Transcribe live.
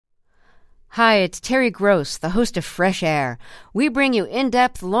Hi, it's Terry Gross, the host of Fresh Air. We bring you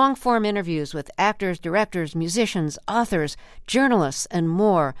in-depth, long-form interviews with actors, directors, musicians, authors, journalists, and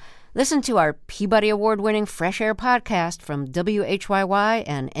more. Listen to our Peabody Award-winning Fresh Air podcast from WHYY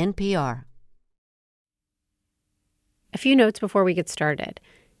and NPR. A few notes before we get started.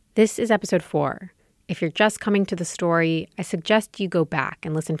 This is episode 4. If you're just coming to the story, I suggest you go back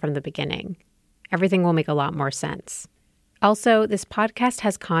and listen from the beginning. Everything will make a lot more sense. Also, this podcast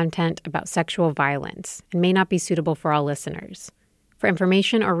has content about sexual violence and may not be suitable for all listeners. For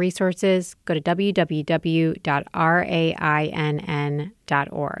information or resources, go to www.rainn.org.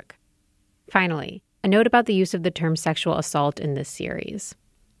 Finally, a note about the use of the term sexual assault in this series.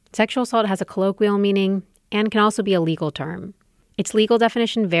 Sexual assault has a colloquial meaning and can also be a legal term. Its legal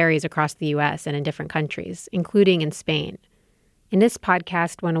definition varies across the U.S. and in different countries, including in Spain. In this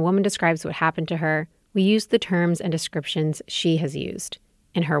podcast, when a woman describes what happened to her, we use the terms and descriptions she has used,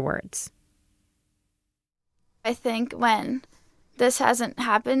 in her words. I think when this hasn't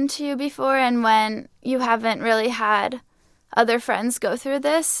happened to you before and when you haven't really had other friends go through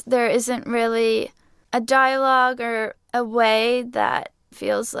this, there isn't really a dialogue or a way that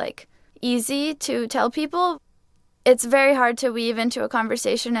feels like easy to tell people. It's very hard to weave into a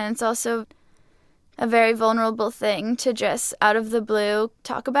conversation, and it's also a very vulnerable thing to just out of the blue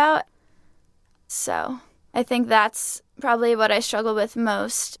talk about. So I think that's probably what I struggle with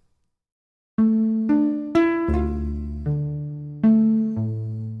most.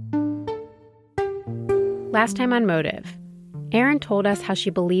 Last time on Motive, Erin told us how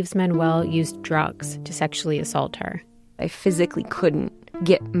she believes Manuel used drugs to sexually assault her. I physically couldn't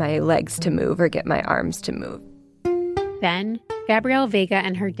get my legs to move or get my arms to move. Then, Gabrielle Vega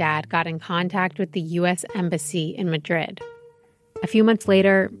and her dad got in contact with the U.S. Embassy in Madrid. A few months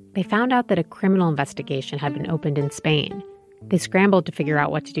later, they found out that a criminal investigation had been opened in Spain. They scrambled to figure out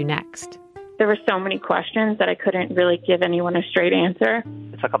what to do next. There were so many questions that I couldn't really give anyone a straight answer.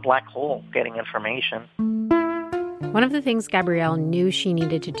 It's like a black hole getting information. One of the things Gabrielle knew she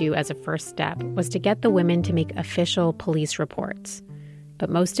needed to do as a first step was to get the women to make official police reports.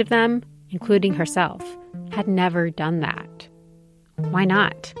 But most of them, including herself, had never done that. Why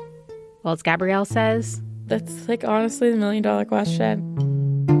not? Well, as Gabrielle says, that's honestly the million-dollar question.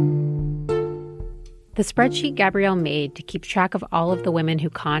 The spreadsheet Gabrielle made to keep track of all of the women who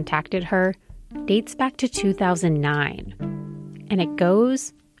contacted her dates back to 2009. And it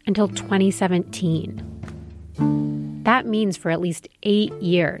goes until 2017. That means for at least 8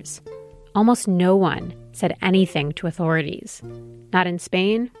 years, almost no one said anything to authorities. Not in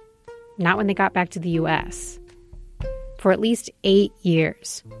Spain, not when they got back to the U.S. For at least 8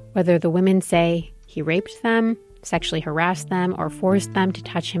 years, whether the women say he raped them, sexually harassed them, or forced them to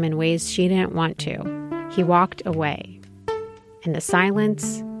touch him in ways she didn't want to, he walked away. And the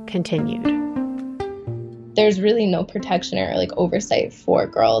silence continued. There's really no protection or oversight for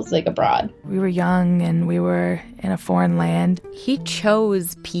girls abroad. We were young and we were in a foreign land. He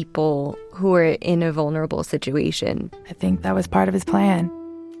chose people who were in a vulnerable situation. I think that was part of his plan.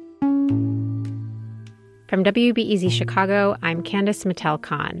 From WBEZ Chicago, I'm Candace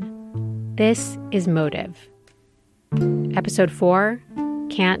Mattel-Khan. This is Motive. Episode 4,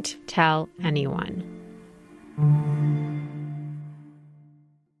 Can't Tell Anyone.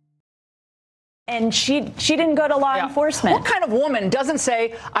 And she didn't go to law enforcement. What kind of woman doesn't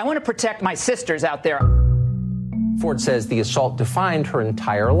say, I want to protect my sisters out there? Ford says the assault defined her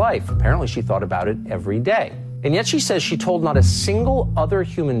entire life. Apparently, she thought about it every day. And yet she says she told not a single other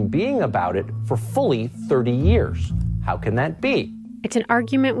human being about it for fully 30 years. How can that be? It's an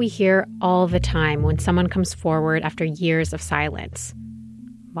argument we hear all the time when someone comes forward after years of silence.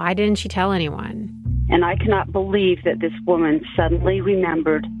 Why didn't she tell anyone? And I cannot believe that this woman suddenly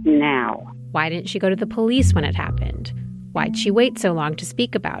remembered now. Why didn't she go to the police when it happened? Why'd she wait so long to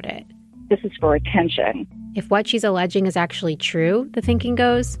speak about it? This is for attention. If what she's alleging is actually true, the thinking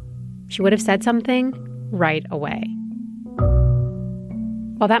goes, she would have said something right away.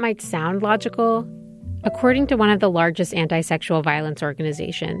 While that might sound logical, according to one of the largest anti-sexual violence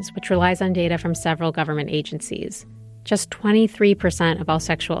organizations, which relies on data from several government agencies, just 23% of all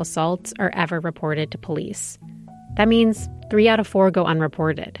sexual assaults are ever reported to police. That means 3 out of 4 go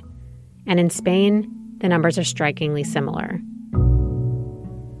unreported. And in Spain, the numbers are strikingly similar.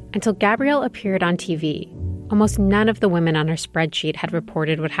 Until Gabrielle appeared on TV, almost none of the women on her spreadsheet had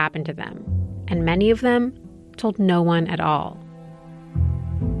reported what happened to them, and many of them told no one at all.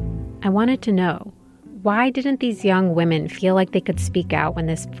 I wanted to know, why didn't these young women feel like they could speak out when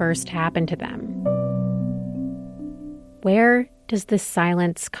this first happened to them? Where does this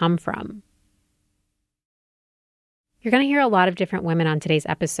silence come from? You're going to hear a lot of different women on today's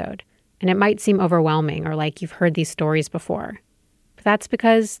episode, and it might seem overwhelming or like you've heard these stories before. But that's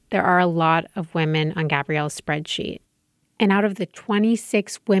because there are a lot of women on Gabrielle's spreadsheet. And out of the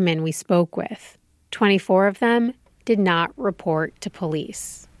 26 women we spoke with, 24 of them did not report to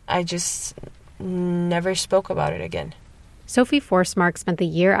police. I just never spoke about it again. Sophie Forsmark spent the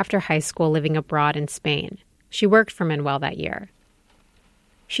year after high school living abroad in Spain. She worked for Manuel that year.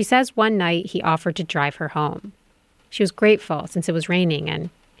 She says one night he offered to drive her home. She was grateful since it was raining and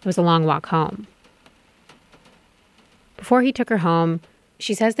it was a long walk home. Before he took her home,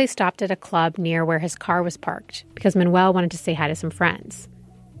 she says they stopped at a club near where his car was parked because Manuel wanted to say hi to some friends.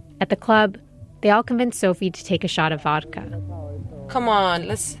 At the club, they all convinced Sophie to take a shot of vodka. Come on,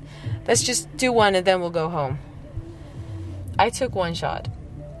 let's just do one and then we'll go home. I took one shot,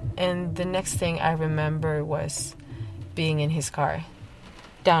 and the next thing I remember was being in his car,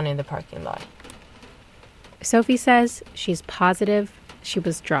 down in the parking lot. Sophie says she's positive she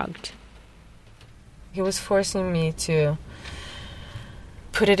was drugged. He was forcing me to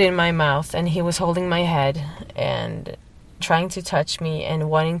put it in my mouth, and he was holding my head and trying to touch me and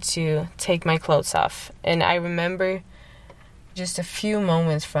wanting to take my clothes off. And I remember just a few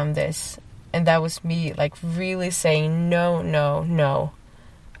moments from this, and that was me like really saying, no, no, no,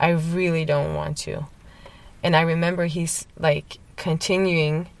 I really don't want to. And I remember he's like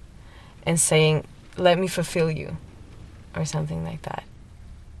continuing and saying, let me fulfill you, or something like that.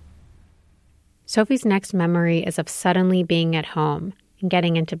 Sophie's next memory is of suddenly being at home and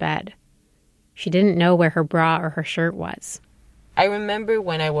getting into bed. She didn't know where her bra or her shirt was. I remember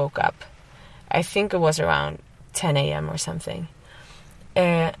when I woke up. I think it was around 10 a.m. or something.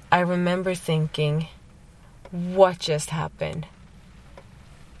 And I remember thinking, what just happened?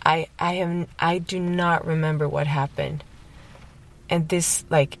 I do not remember what happened. And this,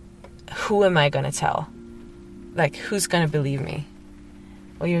 like, who am I going to tell? Like, who's going to believe me?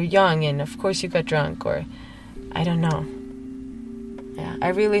 Well, you're young and of course you got drunk, or I don't know. Yeah, I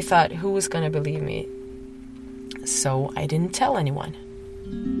really thought who was going to believe me. So I didn't tell anyone.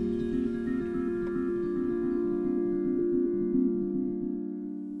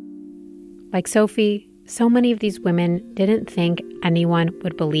 Like Sophie, so many of these women didn't think anyone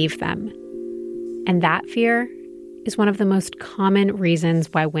would believe them. And that fear is one of the most common reasons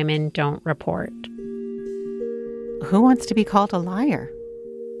why women don't report. Who wants to be called a liar?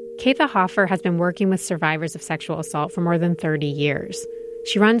 Keitha Hoffer has been working with survivors of sexual assault for more than 30 years.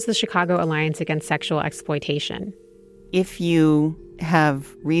 She runs the Chicago Alliance Against Sexual Exploitation. If you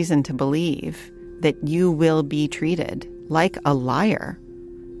have reason to believe that you will be treated like a liar,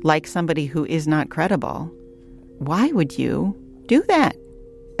 like somebody who is not credible, why would you do that?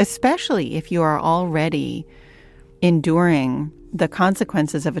 Especially if you are already enduring the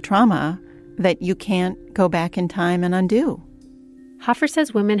consequences of a trauma that you can't go back in time and undo. Hoffer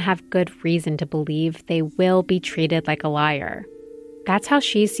says women have good reason to believe they will be treated like a liar. That's how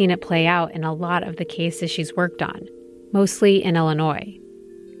she's seen it play out in a lot of the cases she's worked on, mostly in Illinois.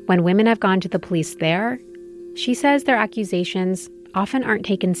 When women have gone to the police there, she says their accusations often aren't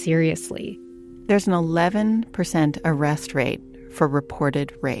taken seriously. There's an 11% arrest rate for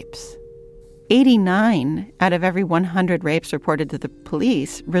reported rapes. 89 out of every 100 rapes reported to the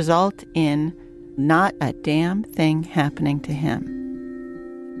police result in not a damn thing happening to him.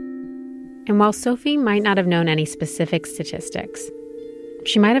 And while Sophie might not have known any specific statistics,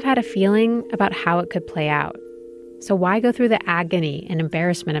 she might have had a feeling about how it could play out. So why go through the agony and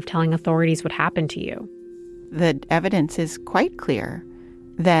embarrassment of telling authorities what happened to you? The evidence is quite clear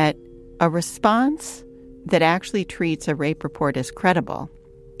that a response that actually treats a rape report as credible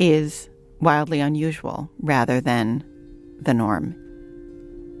is wildly unusual rather than the norm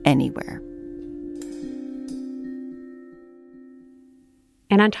anywhere.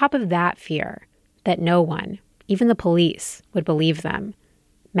 And on top of that fear, that no one, even the police, would believe them,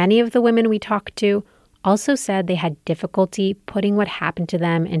 many of the women we talked to also said they had difficulty putting what happened to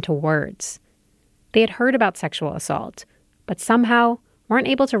them into words. They had heard about sexual assault, but somehow weren't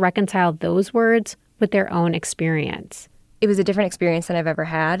able to reconcile those words with their own experience. It was a different experience than I've ever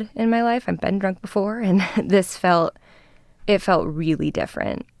had in my life. I've been drunk before, and it felt really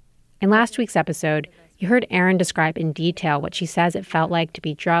different. In last week's episode, you heard Erin describe in detail what she says it felt like to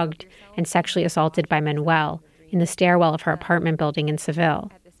be drugged and sexually assaulted by Manuel in the stairwell of her apartment building in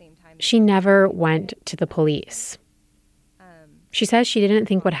Seville. She never went to the police. She says she didn't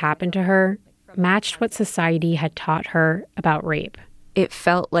think what happened to her matched what society had taught her about rape. It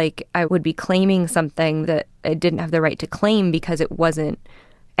felt like I would be claiming something that I didn't have the right to claim because it wasn't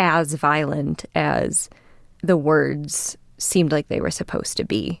as violent as the words seemed like they were supposed to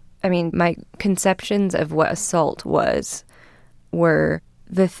be. I mean, my conceptions of what assault was were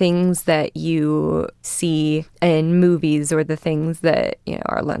the things that you see in movies or the things that,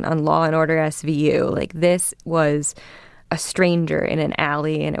 are on Law and Order SVU. Like, this was a stranger in an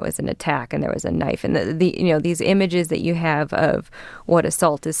alley, and it was an attack, and there was a knife, and these images that you have of what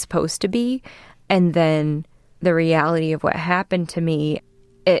assault is supposed to be, and then the reality of what happened to me,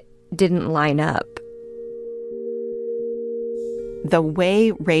 it didn't line up. The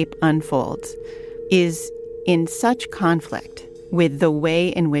way rape unfolds is in such conflict with the way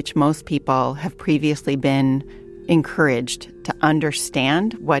in which most people have previously been encouraged to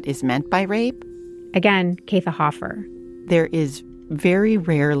understand what is meant by rape. Again, Catha Hoffer. There is very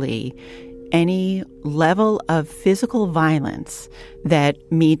rarely any level of physical violence that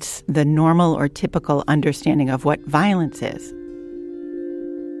meets the normal or typical understanding of what violence is.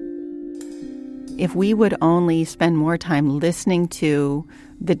 If we would only spend more time listening to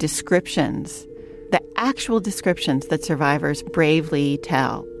the descriptions, the actual descriptions that survivors bravely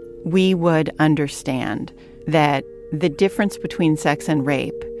tell, we would understand that the difference between sex and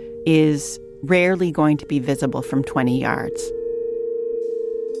rape is rarely going to be visible from 20 yards.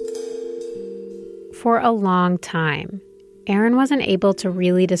 For a long time, Erin wasn't able to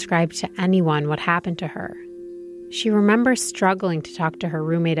really describe to anyone what happened to her. She remembers struggling to talk to her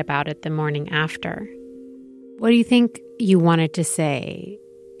roommate about it the morning after. What do you think you wanted to say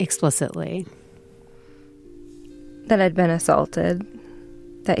explicitly? That I'd been assaulted,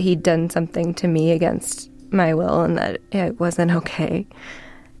 that he'd done something to me against my will, and that it wasn't okay.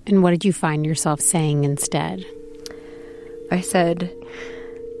 And what did you find yourself saying instead? I said,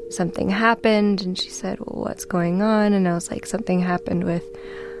 something happened, and she said, well, what's going on? And I was like, something happened with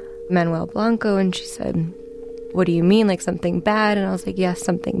Manuel Blanco, and she said, what do you mean, like something bad? And I was like, yes,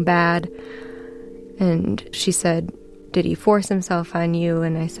 something bad. And she said, did he force himself on you?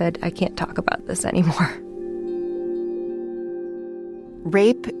 And I said, I can't talk about this anymore.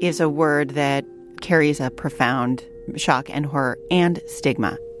 Rape is a word that carries a profound shock and horror and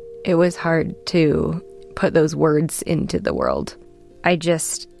stigma. It was hard to put those words into the world. I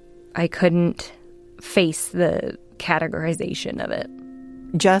couldn't face the categorization of it.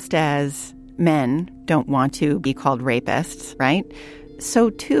 Just as men don't want to be called rapists, right? So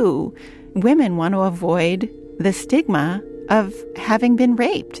too, women want to avoid the stigma of having been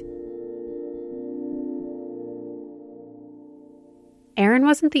raped. Erin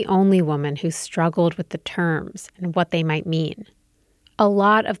wasn't the only woman who struggled with the terms and what they might mean. A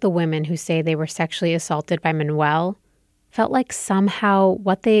lot of the women who say they were sexually assaulted by Manuel felt like somehow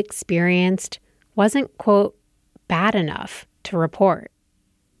what they experienced wasn't, quote, bad enough to report.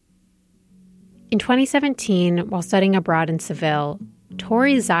 In 2017, while studying abroad in Seville,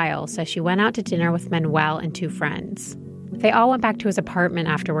 Tori Zile says she went out to dinner with Manuel and two friends. They all went back to his apartment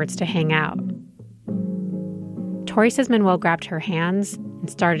afterwards to hang out. Tori says Manuel grabbed her hands and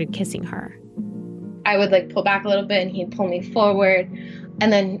started kissing her. I would pull back a little bit and he'd pull me forward.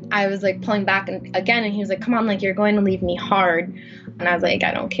 And then I was pulling back again and he was like, come on, you're going to leave me hard. And I was like,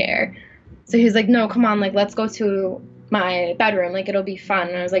 I don't care. So he was like, no, come on, let's go to my bedroom. It'll be fun.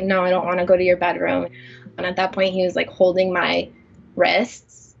 And I was like, no, I don't want to go to your bedroom. And at that point he was holding my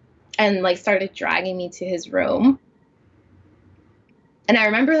wrists and started dragging me to his room. And I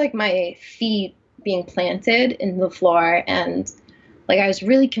remember my feet being planted in the floor, and I was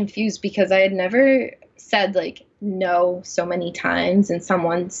really confused because I had never said no so many times and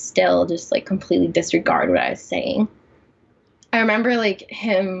someone still just completely disregard what I was saying. I remember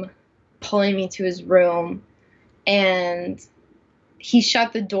him pulling me to his room, and he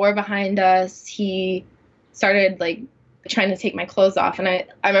shut the door behind us. He started trying to take my clothes off, and I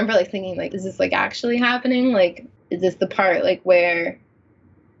remember thinking is this actually happening? Is this the part where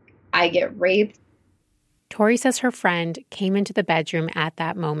I get raped? Tori says her friend came into the bedroom at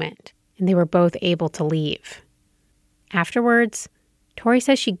that moment, and they were both able to leave. Afterwards, Tori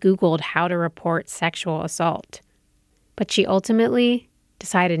says she Googled how to report sexual assault, but she ultimately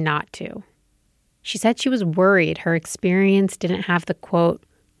decided not to. She said she was worried her experience didn't have the, quote,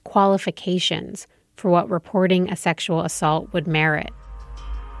 qualifications for what reporting a sexual assault would merit.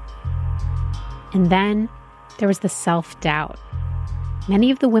 And then there was the self-doubt.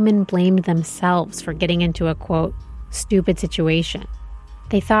 Many of the women blamed themselves for getting into a, quote, stupid situation.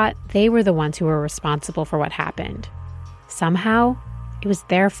 They thought they were the ones who were responsible for what happened. Somehow, it was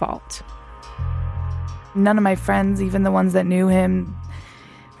their fault. None of my friends, even the ones that knew him,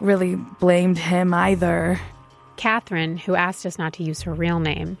 really blamed him either. Catherine, who asked us not to use her real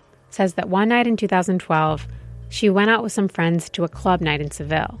name, says that one night in 2012, she went out with some friends to a club night in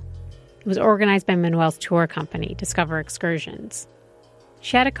Seville. It was organized by Manuel's tour company, Discover Excursions.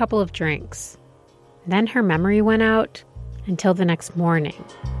 She had a couple of drinks. Then her memory went out, until the next morning,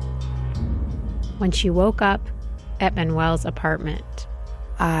 when she woke up at Manuel's apartment.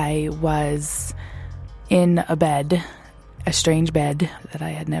 I was in a bed, a strange bed that I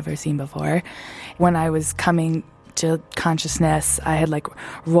had never seen before. When I was coming to consciousness, I had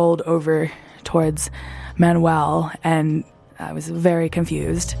rolled over towards Manuel, and I was very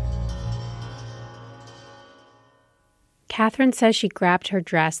confused. Catherine says she grabbed her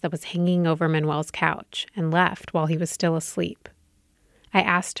dress that was hanging over Manuel's couch and left while he was still asleep. I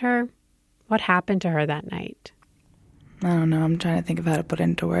asked her what happened to her that night. I don't know. I'm trying to think of how to put it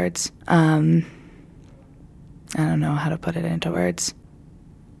into words. I don't know how to put it into words.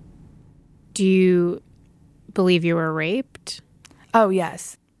 Do you believe you were raped? Oh,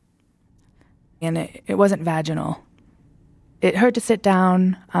 yes. And it wasn't vaginal. It hurt to sit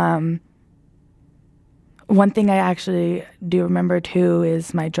down. One thing I actually do remember, too,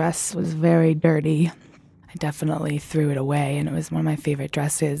 is my dress was very dirty. I definitely threw it away, and it was one of my favorite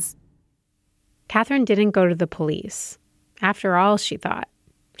dresses. Catherine didn't go to the police. After all, she thought,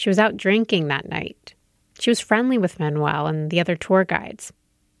 she was out drinking that night. She was friendly with Manuel and the other tour guides.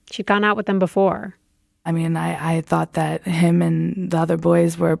 She'd gone out with them before. I mean, I thought that him and the other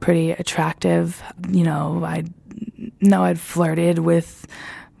boys were pretty attractive. You know, I'd flirted with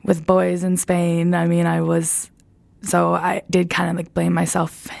boys in Spain. I mean, so I did kind of blame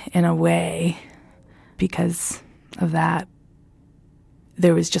myself in a way because of that.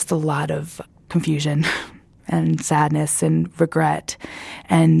 There was just a lot of confusion and sadness and regret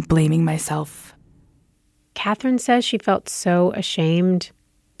and blaming myself. Catherine says she felt so ashamed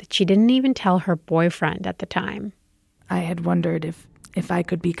that she didn't even tell her boyfriend at the time. I had wondered if I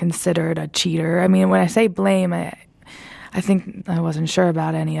could be considered a cheater. I mean, when I say blame, I think I wasn't sure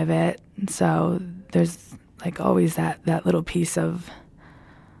about any of it. So there's always that little piece of,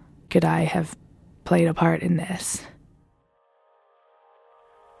 could I have played a part in this?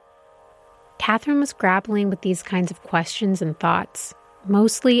 Catherine was grappling with these kinds of questions and thoughts,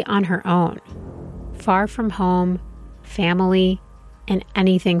 mostly on her own, far from home, family, and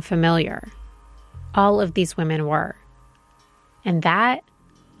anything familiar. All of these women were. And that,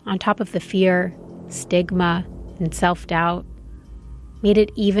 on top of the fear, stigma, and self-doubt, made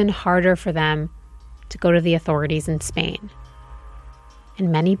it even harder for them to go to the authorities in Spain.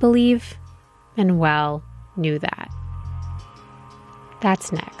 And many believe Manuel knew that.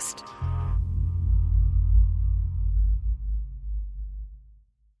 That's next.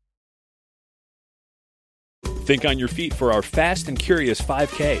 Think on your feet for our Fast and Curious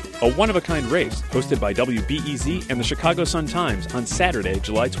 5K, a one-of-a-kind race hosted by WBEZ and the Chicago Sun-Times on Saturday,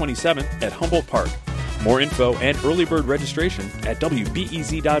 July 27th at Humboldt Park. More info and early bird registration at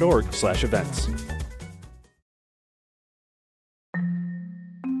wbez.org/events.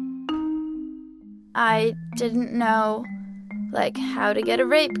 I didn't know, how to get a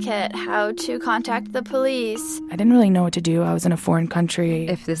rape kit, how to contact the police. I didn't really know what to do. I was in a foreign country.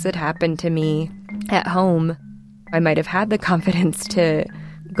 If this had happened to me at home, I might have had the confidence to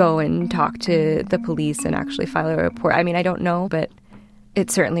go and talk to the police and actually file a report. I mean, I don't know, but it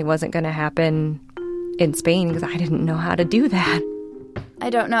certainly wasn't going to happen in Spain because I didn't know how to do that. I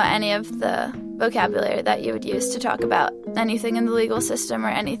don't know any of the vocabulary that you would use to talk about anything in the legal system or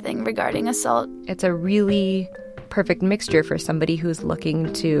anything regarding assault. It's a really perfect mixture for somebody who's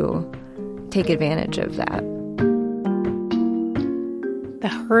looking to take advantage of that. The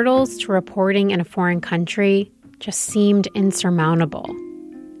hurdles to reporting in a foreign country just seemed insurmountable.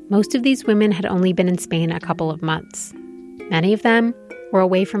 Most of these women had only been in Spain a couple of months. Many of them were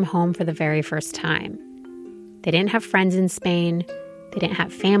away from home for the very first time. They didn't have friends in Spain, they didn't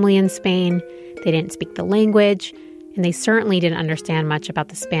have family in Spain, they didn't speak the language, and they certainly didn't understand much about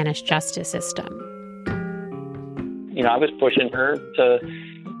the Spanish justice system. You know, I was pushing her to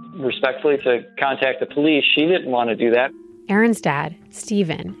respectfully to contact the police. She didn't want to do that. Aaron's dad,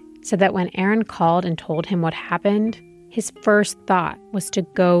 Stephen, said that when Aaron called and told him what happened, his first thought was to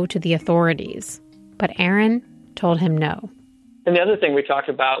go to the authorities. But Aaron told him no. And the other thing we talked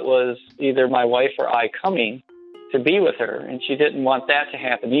about was either my wife or I coming to be with her, and she didn't want that to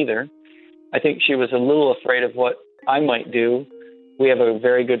happen either. I think she was a little afraid of what I might do. We have a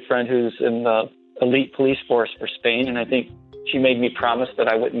very good friend who's in the elite police force for Spain, and I think she made me promise that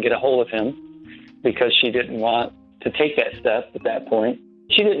I wouldn't get a hold of him because she didn't want to take that step at that point.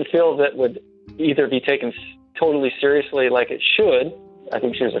 She didn't feel that would either be taken totally seriously like it should. I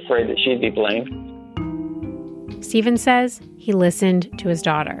think she was afraid that she'd be blamed. Stephen says he listened to his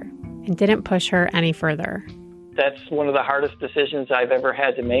daughter and didn't push her any further. That's one of the hardest decisions I've ever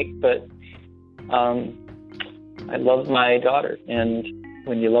had to make, but I love my daughter, and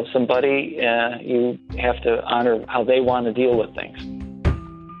When you love somebody, you have to honor how they want to deal with things.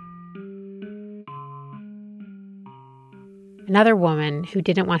 Another woman who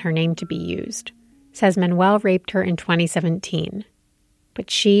didn't want her name to be used says Manuel raped her in 2017.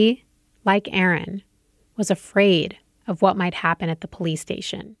 But she, like Aaron, was afraid of what might happen at the police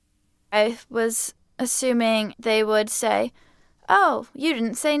station. I was assuming they would say, "Oh, you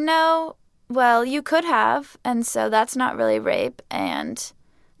didn't say no? Well, you could have, and so that's not really rape, and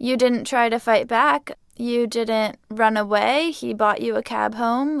you didn't try to fight back. You didn't run away. He bought you a cab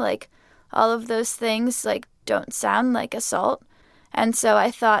home." Like, all of those things, like, don't sound like assault. And so I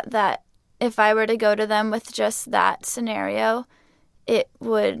thought that if I were to go to them with just that scenario, it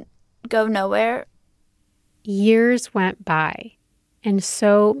would go nowhere. Years went by, and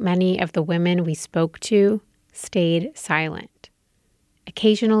so many of the women we spoke to stayed silent.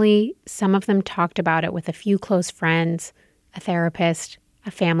 Occasionally, some of them talked about it with a few close friends, a therapist,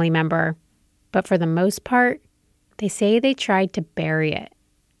 a family member. But for the most part, they say they tried to bury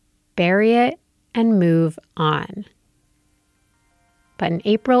it and move on. But in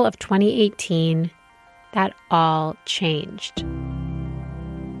April of 2018, that all changed.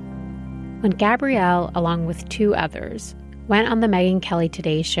 When Gabrielle, along with two others, went on the Megyn Kelly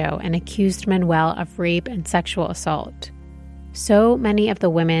Today Show and accused Manuel of rape and sexual assault, so many of the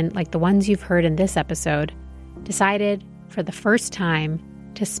women, like the ones you've heard in this episode, decided for the first time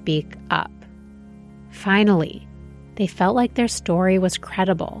to speak up. Finally, they felt like their story was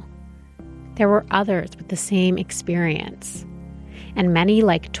credible. There were others with the same experience. And many,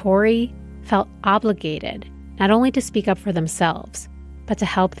 like Tori, felt obligated not only to speak up for themselves, but to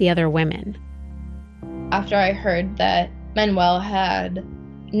help the other women. After I heard that Manuel had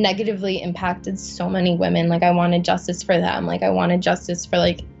negatively impacted so many women, like, I wanted justice for them. Like, I wanted justice for,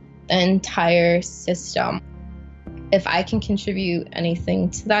 like, the entire system. If I can contribute anything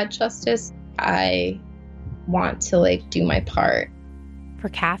to that justice, I want to, like, do my part. For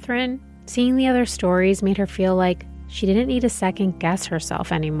Catherine, seeing the other stories made her feel like she didn't need to second guess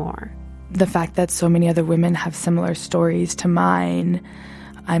herself anymore. The fact that so many other women have similar stories to mine,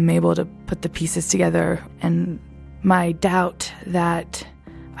 I'm able to put the pieces together. And my doubt that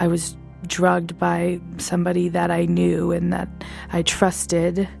I was drugged by somebody that I knew and that I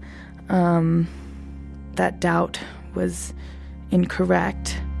trusted, that doubt was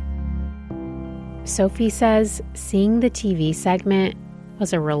incorrect. Sophie says seeing the TV segment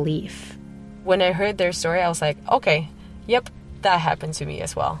was a relief. When I heard their story, I was like, okay, yep, that happened to me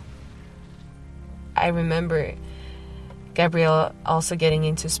as well. I remember Gabrielle also getting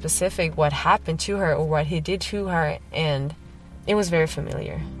into specific what happened to her or what he did to her, and it was very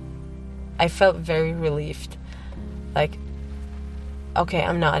familiar. I felt very relieved. Like, okay,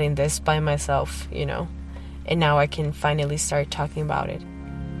 I'm not in this by myself, you know, and now I can finally start talking about it.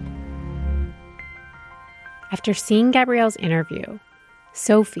 After seeing Gabrielle's interview,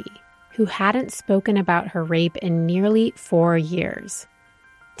 Sophie, who hadn't spoken about her rape in nearly 4 years,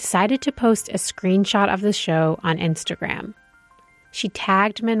 decided to post a screenshot of the show on Instagram. She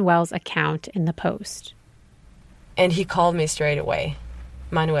tagged Manuel's account in the post. And he called me straight away,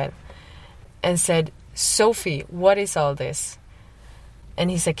 Manuel, and said, "Sophie, what is all this?"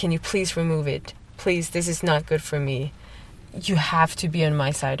 And he said, "Can you please remove it? Please, this is not good for me. You have to be on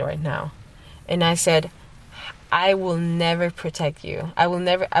my side right now." And I said, "I will never protect you. I will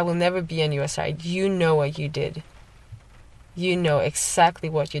never be on your side. You know what you did. You know exactly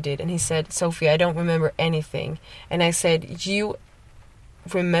what you did." And he said, "Sophie, I don't remember anything." And I said, "You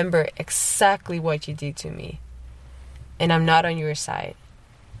remember exactly what you did to me. And I'm not on your side.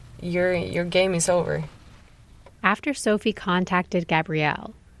 Your game is over." After Sophie contacted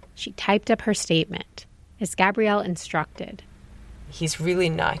Gabrielle, she typed up her statement, as Gabrielle instructed. He's really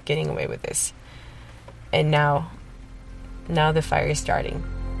not getting away with this. And now the fire is starting.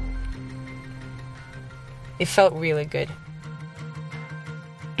 It felt really good.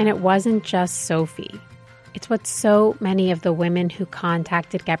 And it wasn't just Sophie. It's what so many of the women who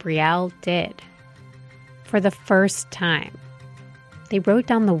contacted Gabrielle did. For the first time, they wrote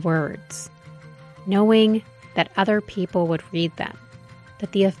down the words, knowing that other people would read them,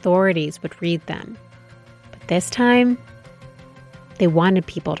 that the authorities would read them. But this time, they wanted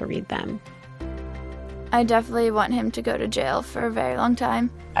people to read them. I definitely want him to go to jail for a very long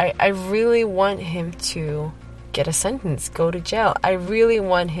time. I really want him to get a sentence, go to jail. I really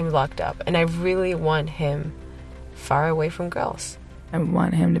want him locked up, and I really want him far away from girls. I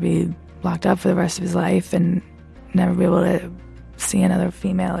want him to be locked up for the rest of his life and never be able to see another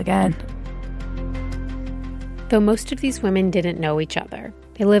female again. Though most of these women didn't know each other,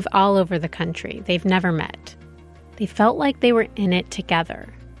 they live all over the country. They've never met. They felt like they were in it together.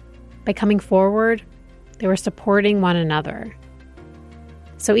 By coming forward, they were supporting one another.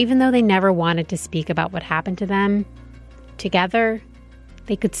 So even though they never wanted to speak about what happened to them, together,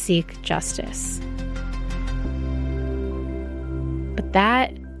 they could seek justice. But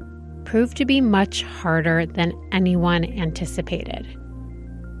that proved to be much harder than anyone anticipated.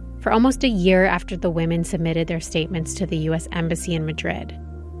 For almost a year after the women submitted their statements to the U.S. Embassy in Madrid,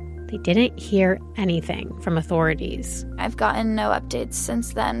 they didn't hear anything from authorities. I've gotten no updates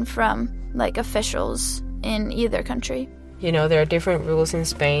since then from, officials in either country. There are different rules in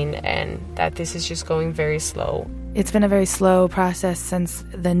Spain, and that this is just going very slow. It's been a very slow process since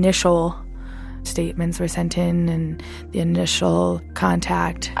the initial statements were sent in and the initial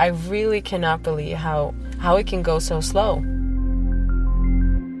contact. I really cannot believe how it can go so slow.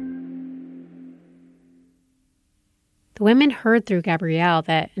 The women heard through Gabrielle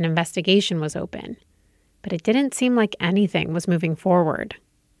that an investigation was open, but it didn't seem like anything was moving forward.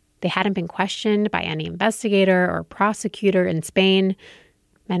 They hadn't been questioned by any investigator or prosecutor in Spain.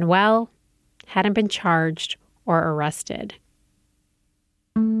 Manuel hadn't been charged or arrested.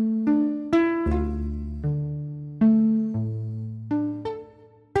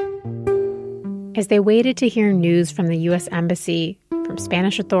 As they waited to hear news from the U.S. Embassy, from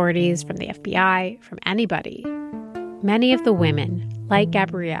Spanish authorities, from the FBI, from anybody, many of the women, like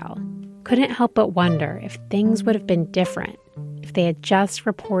Gabrielle, couldn't help but wonder if things would have been different if they had just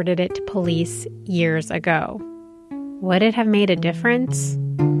reported it to police years ago. Would it have made a difference?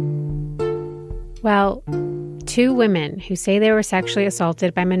 Well, two women who say they were sexually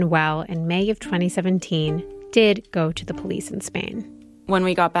assaulted by Manuel in May of 2017 did go to the police in Spain. When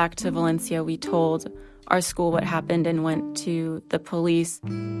we got back to Valencia, we told our school what happened and went to the police.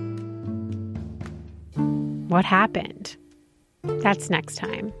 What happened? That's next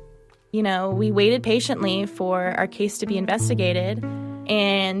time. We waited patiently for our case to be investigated,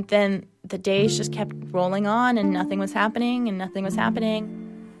 and then the days just kept rolling on and nothing was happening.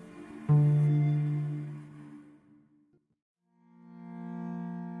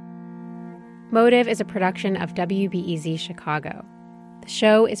 Motive is a production of WBEZ Chicago. The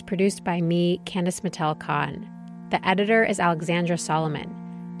show is produced by me, Candice Mattel-Khan. The editor is Alexandra Solomon.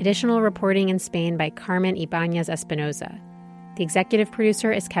 Additional reporting in Spain by Carmen Ibanez Espinoza. The executive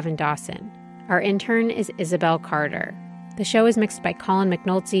producer is Kevin Dawson. Our intern is Isabel Carter. The show is mixed by Colin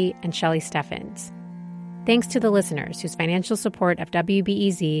McNulty and Shelley Steffens. Thanks to the listeners whose financial support of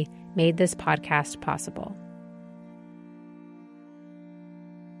WBEZ made this podcast possible.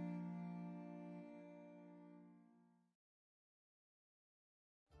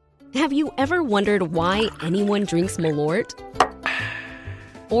 Have you ever wondered why anyone drinks Malort?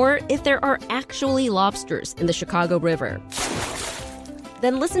 Or if there are actually lobsters in the Chicago River?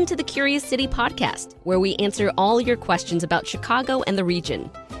 Then listen to the Curious City podcast, where we answer all your questions about Chicago and the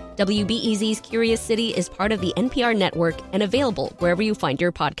region. WBEZ's Curious City is part of the NPR network and available wherever you find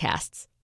your podcasts.